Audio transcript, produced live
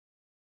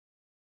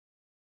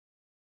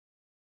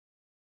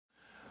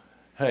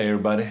Hey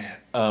everybody.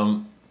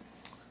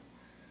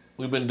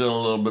 We've been doing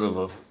a little bit of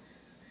a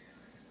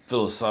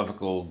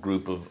philosophical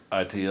group of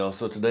ITL,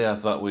 so today I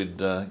thought we'd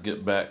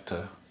get back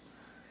to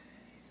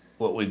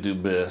what we do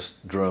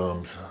best,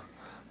 drums.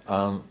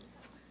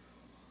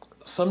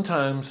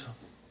 Sometimes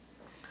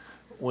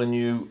when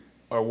you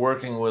are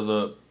working with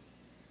a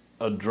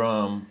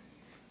drum,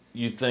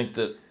 you think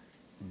that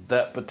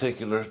that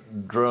particular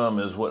drum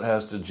is what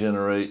has to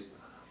generate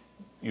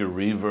your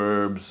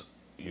reverbs,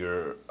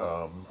 your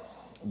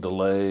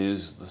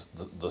delays,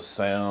 the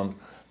sound.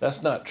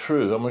 That's not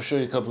true. I'm going to show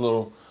you a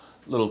couple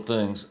little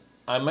things.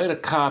 I made a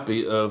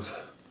copy of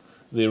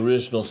the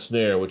original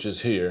snare, which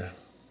is here.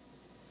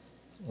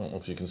 I don't know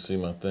if you can see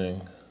my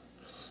thing.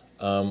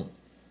 And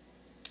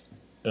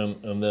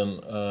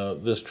then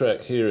this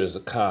track here is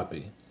a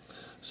copy.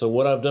 So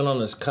what I've done on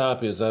this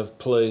copy is I've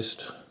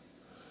placed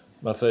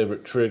my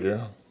favorite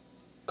trigger,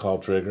 call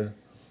trigger.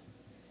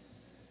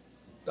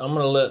 I'm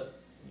going to let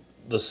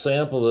the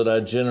sample that I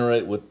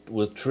generate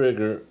with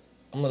trigger,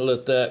 I'm going to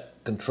let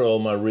that control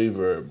my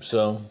reverb.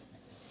 So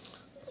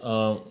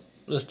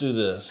let's do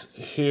this.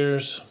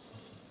 Here's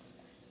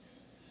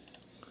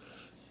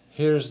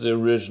the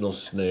original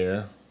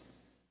snare.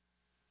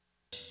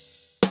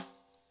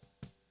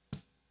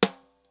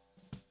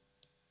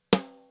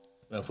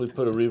 Now if we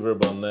put a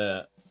reverb on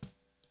that,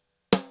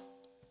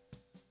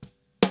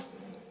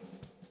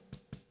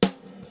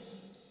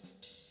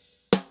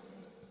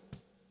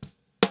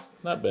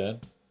 not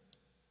bad.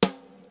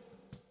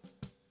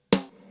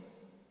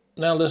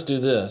 Now let's do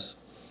this.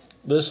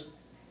 Let's,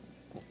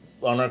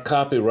 on our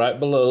copy right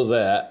below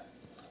that,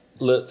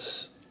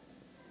 let's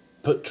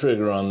put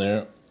trigger on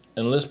there,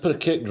 and let's put a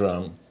kick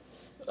drum.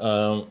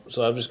 So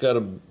I've just got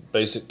a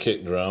basic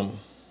kick drum.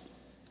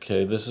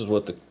 Okay, this is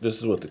what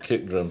the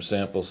kick drum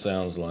sample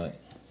sounds like.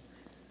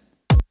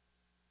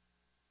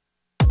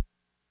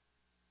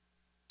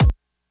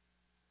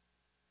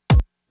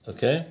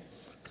 Okay,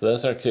 so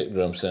that's our kick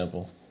drum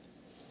sample.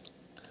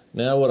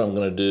 Now what I'm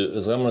going to do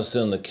is I'm going to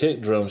send the kick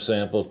drum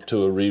sample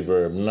to a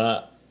reverb,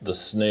 not the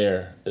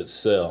snare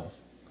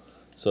itself.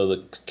 So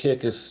the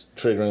kick is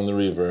triggering the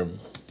reverb.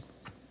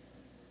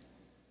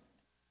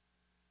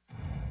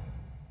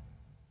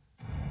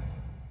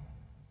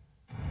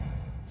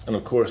 And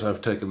of course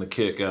I've taken the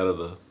kick out of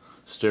the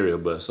stereo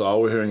bus. So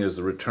all we're hearing is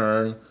the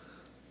return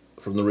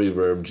from the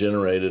reverb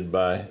generated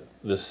by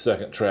this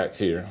second track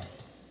here.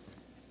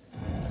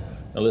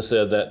 Now let's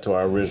add that to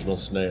our original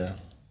snare.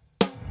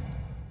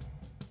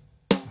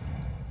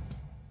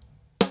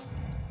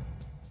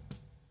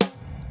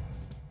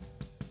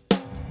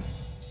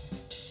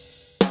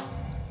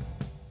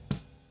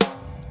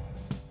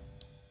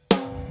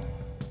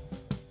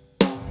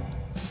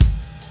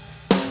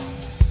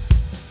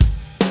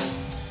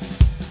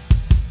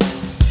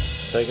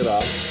 Take it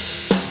off.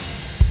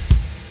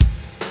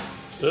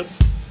 Good.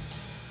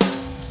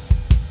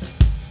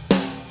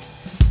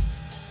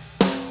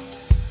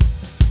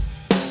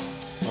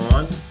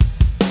 On.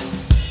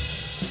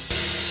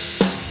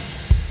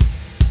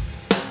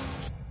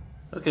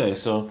 Okay,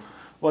 so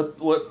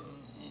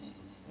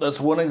that's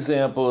one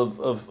example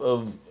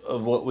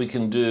of what we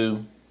can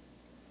do.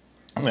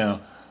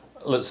 Now,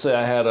 let's say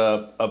I had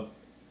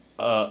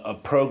a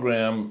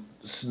program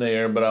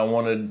snare, but I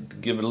wanted to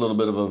give it a little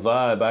bit of a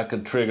vibe. I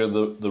could trigger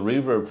the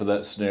reverb for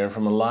that snare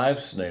from a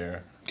live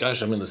snare.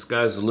 Gosh, I mean, the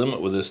sky's the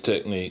limit with this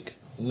technique.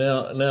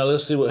 Now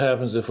let's see what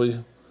happens if we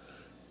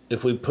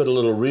put a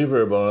little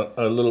reverb on,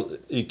 a little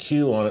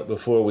EQ on it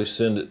before we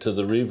send it to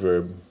the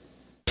reverb.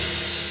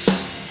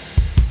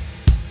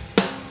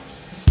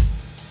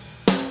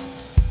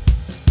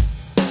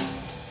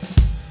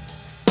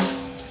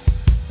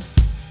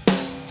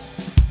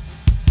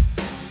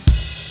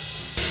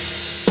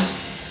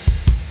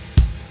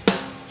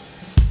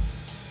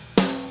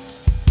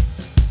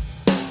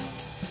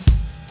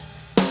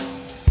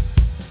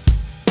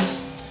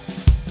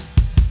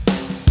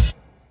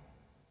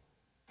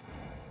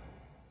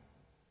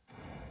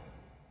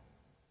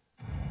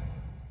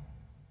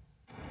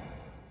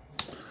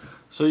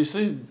 So you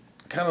see,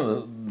 kind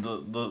of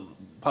the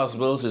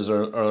possibilities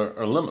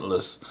are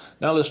limitless.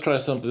 Now let's try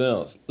something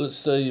else. Let's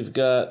say you've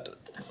got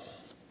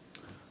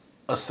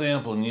a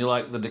sample and you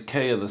like the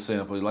decay of the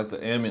sample, you like the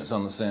ambience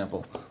on the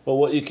sample. Well,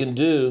 what you can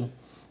do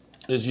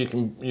is you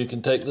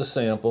can take the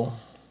sample,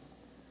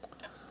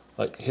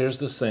 like here's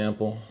the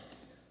sample.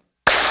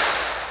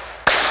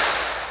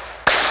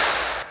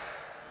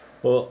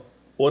 Well,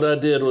 what I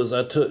did was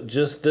I took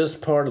just this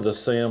part of the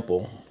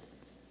sample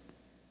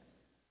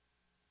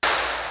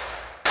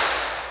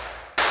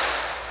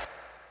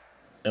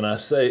and I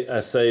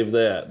saved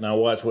that. Now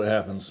watch what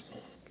happens.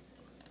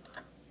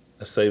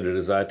 I saved it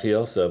as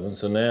ITL7,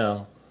 so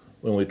now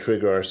when we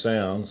trigger our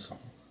sounds,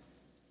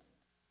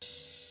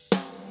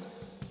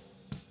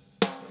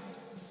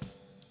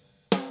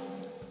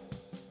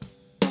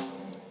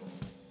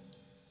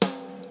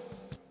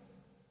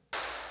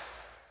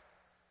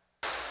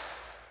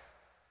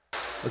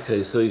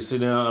 okay, so you see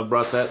now I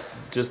brought that,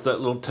 just that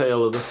little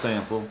tail of the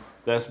sample,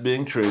 that's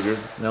being triggered.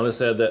 Now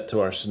let's add that to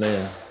our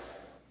snare.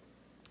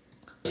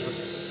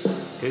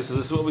 Okay, so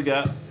this is what we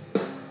got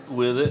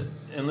with it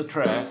in the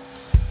track.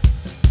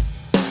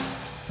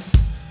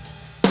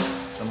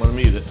 I'm going to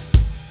mute it.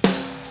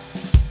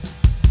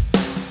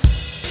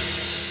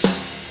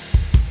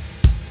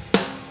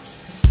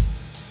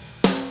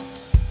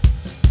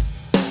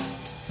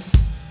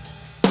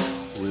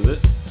 With it.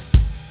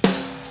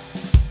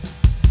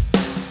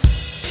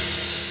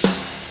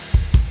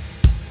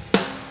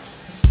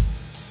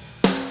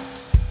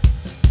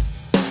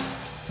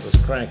 Let's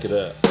crank it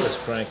up. Let's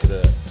crank it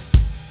up.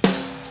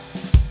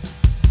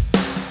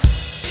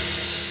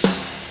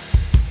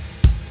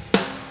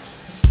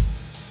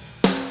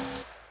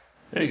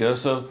 There you go.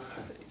 So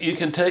you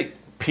can take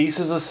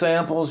pieces of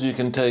samples. You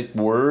can take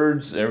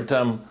words. Every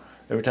time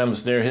the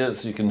snare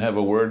hits, you can have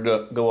a word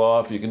go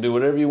off. You can do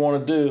whatever you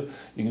want to do.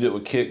 You can do it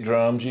with kick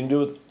drums. You can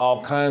do it with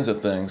all kinds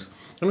of things.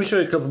 Let me show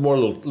you a couple more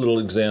little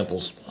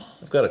examples.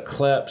 I've got a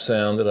clap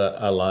sound that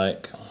I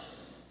like.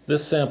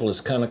 This sample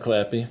is kind of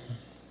clappy.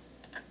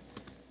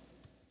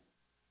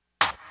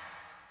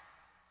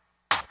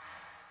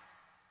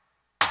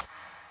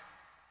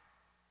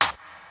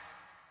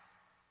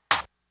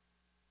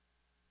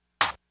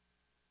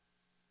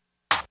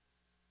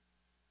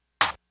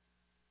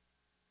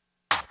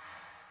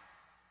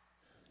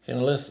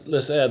 And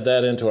let's add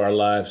that into our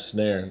live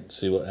snare and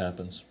see what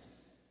happens.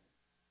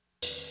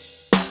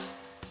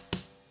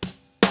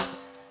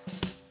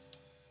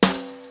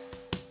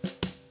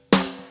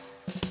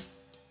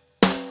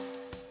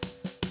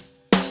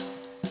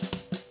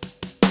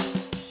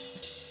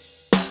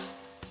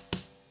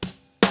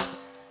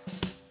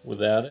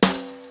 Without it.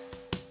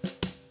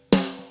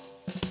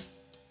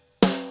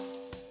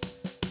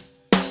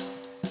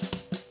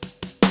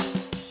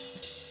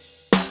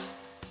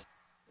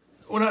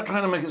 We're not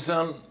trying to make it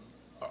sound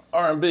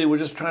R&B. We're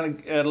just trying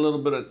to add a little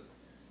bit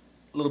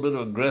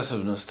of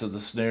aggressiveness to the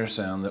snare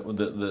sound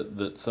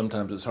that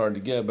sometimes it's hard to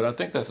get. But I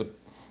think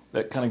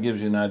that kind of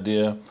gives you an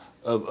idea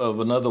of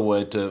another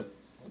way to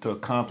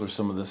accomplish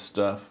some of this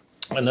stuff.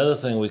 Another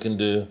thing we can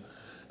do,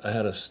 I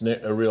had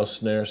a real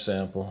snare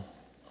sample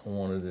I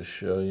wanted to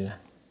show you.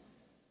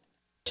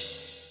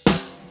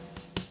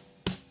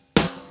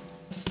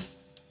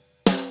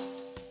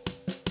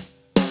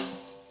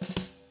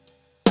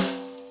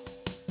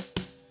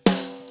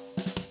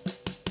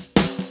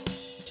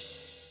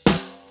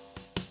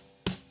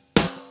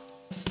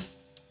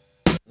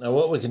 Now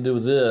what we can do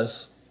with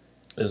this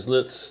is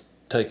let's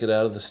take it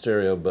out of the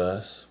stereo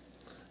bus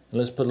and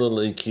let's put a little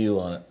EQ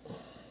on it.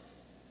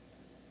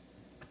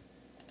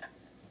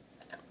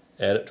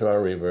 Add it to our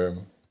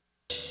reverb.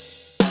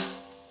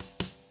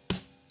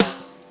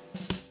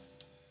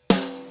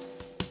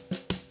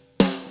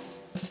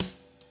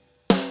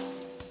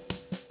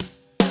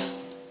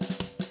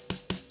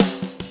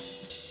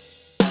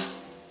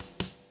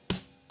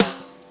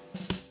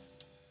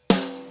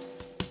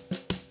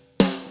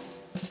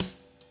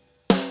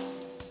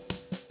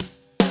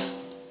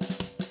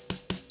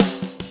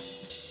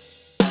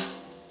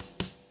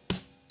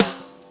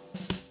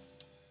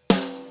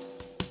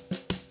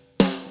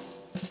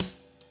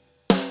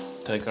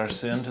 Take our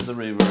send to the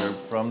reverb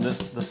from the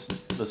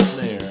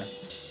snare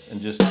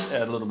and just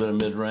add a little bit of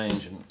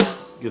mid-range and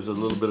gives it a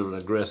little bit of an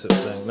aggressive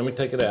thing. Let me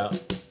take it out.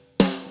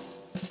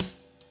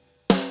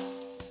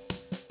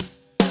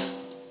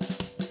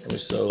 Let me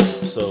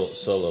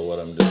solo what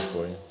I'm doing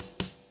for you.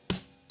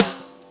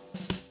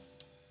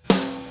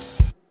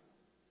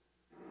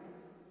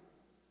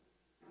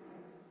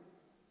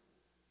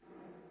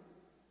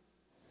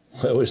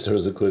 I wish there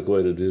was a quick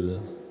way to do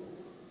this.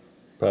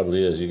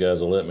 Probably is. You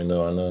guys will let me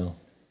know, I know.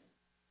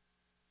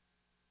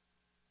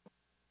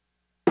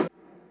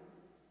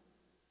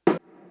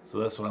 So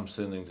that's what I'm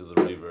sending to the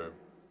reverb.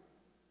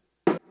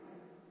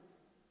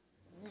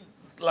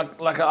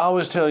 Like I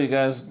always tell you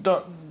guys,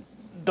 don't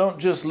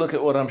just look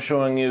at what I'm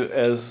showing you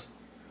as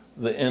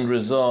the end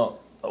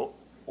result.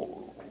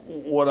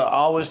 What I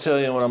always tell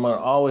you and what I'm going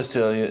to always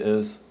tell you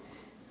is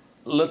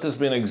let this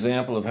be an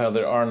example of how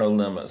there are no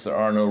limits, there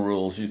are no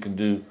rules. You can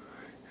do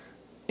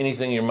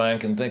anything your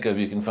mind can think of,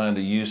 you can find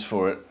a use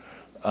for it.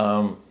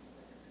 And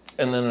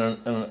then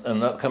in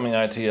an upcoming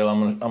ITL,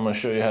 I'm going to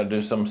show you how to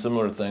do some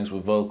similar things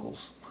with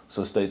vocals.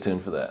 So stay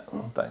tuned for that.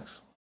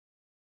 Thanks.